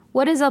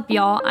What is up,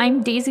 y'all?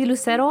 I'm Daisy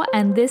Lucero,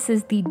 and this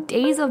is the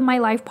Days of My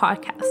Life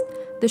podcast,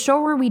 the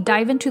show where we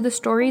dive into the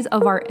stories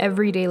of our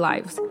everyday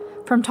lives,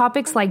 from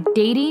topics like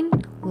dating,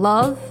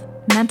 love,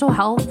 mental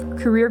health,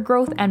 career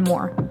growth, and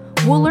more.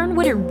 We'll learn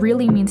what it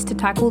really means to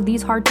tackle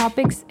these hard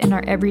topics in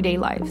our everyday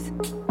lives.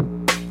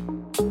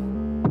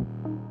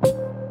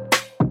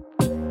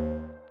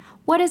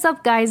 What is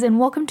up, guys, and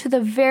welcome to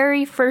the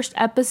very first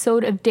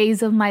episode of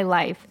Days of My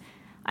Life.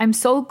 I'm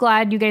so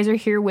glad you guys are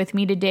here with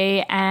me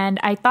today, and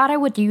I thought I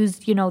would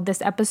use,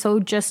 this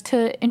episode just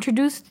to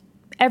introduce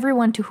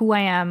everyone to who I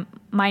am.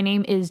 My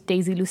name is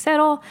Daisy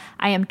Lucero.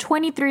 I am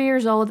 23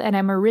 years old, and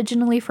I'm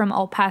originally from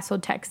El Paso,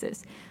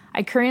 Texas.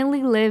 I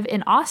currently live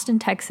in Austin,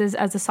 Texas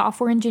as a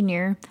software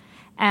engineer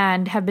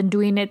and have been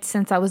doing it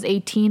since I was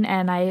 18,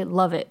 and I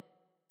love it.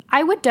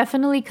 I would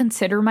definitely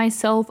consider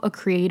myself a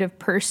creative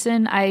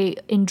person. I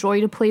enjoy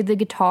to play the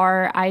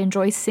guitar. I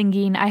enjoy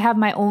singing. I have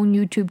my own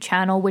YouTube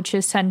channel, which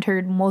is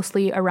centered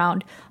mostly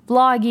around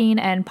blogging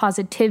and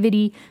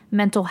positivity,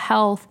 mental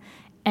health,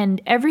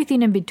 and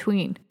everything in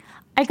between.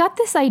 I got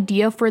this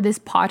idea for this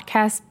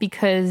podcast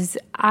because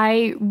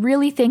I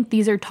really think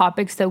these are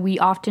topics that we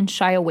often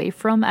shy away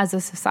from as a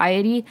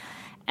society.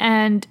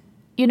 And,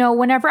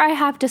 whenever I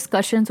have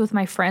discussions with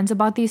my friends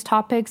about these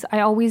topics, I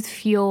always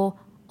feel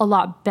a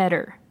lot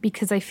better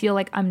because I feel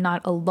like I'm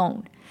not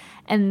alone.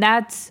 And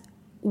that's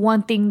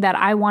one thing that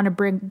I want to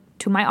bring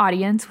to my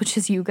audience, which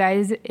is you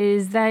guys,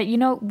 is that,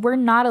 we're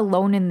not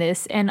alone in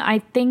this. And I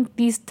think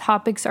these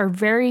topics are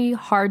very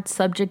hard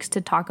subjects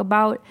to talk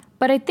about.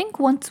 But I think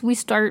once we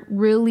start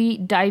really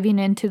diving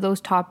into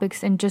those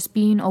topics and just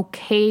being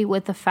okay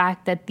with the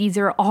fact that these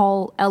are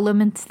all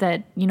elements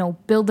that,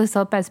 build us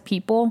up as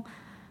people,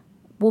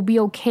 we'll be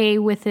okay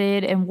with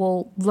it and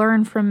we'll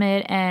learn from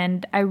it.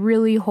 And I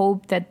really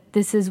hope that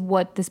this is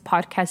what this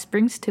podcast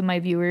brings to my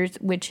viewers,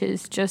 which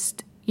is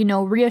just,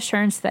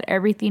 reassurance that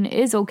everything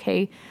is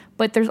okay.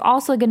 But there's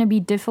also going to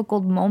be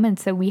difficult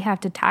moments that we have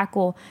to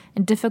tackle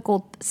and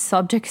difficult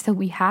subjects that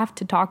we have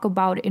to talk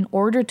about in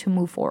order to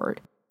move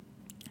forward.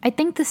 I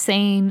think the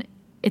saying,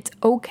 it's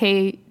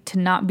okay to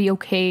not be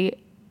okay,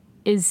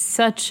 is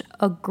such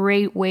a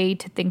great way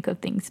to think of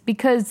things.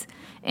 Because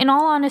in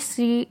all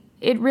honesty,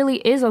 it really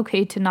is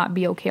okay to not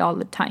be okay all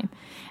the time.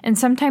 And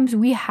sometimes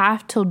we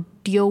have to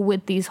deal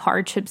with these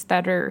hardships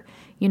that are,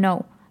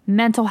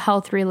 mental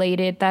health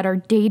related, that are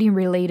dating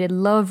related,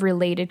 love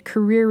related,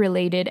 career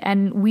related.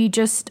 And we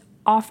just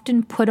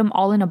often put them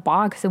all in a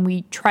box and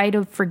we try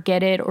to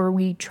forget it or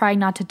we try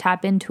not to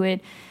tap into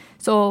it.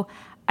 So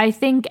I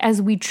think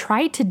as we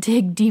try to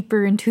dig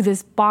deeper into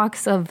this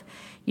box of,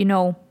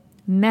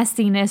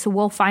 messiness,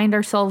 we'll find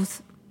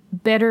ourselves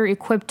better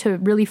equipped to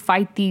really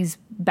fight these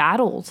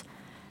battles.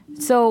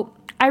 So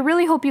I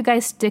really hope you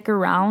guys stick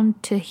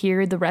around to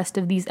hear the rest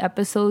of these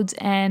episodes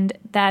and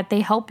that they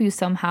help you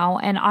somehow.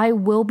 And I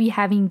will be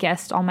having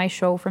guests on my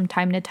show from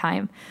time to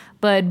time.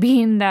 But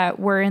being that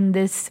we're in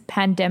this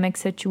pandemic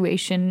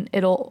situation,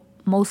 it'll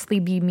mostly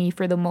be me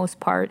for the most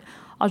part.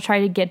 I'll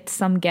try to get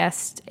some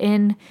guests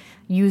in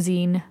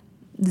using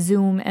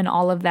Zoom and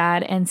all of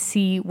that and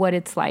see what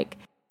it's like.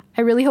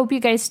 I really hope you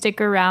guys stick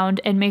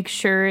around and make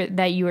sure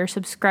that you are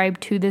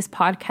subscribed to this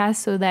podcast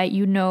so that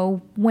you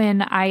know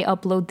when I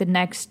upload the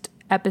next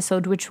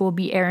episode, which will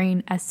be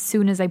airing as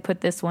soon as I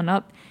put this one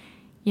up.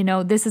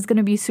 This is going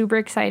to be super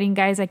exciting,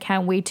 guys. I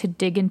can't wait to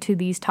dig into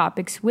these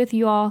topics with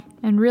you all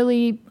and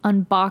really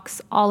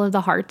unbox all of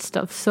the hard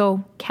stuff.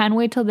 So can't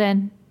wait till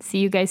then. See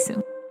you guys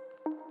soon.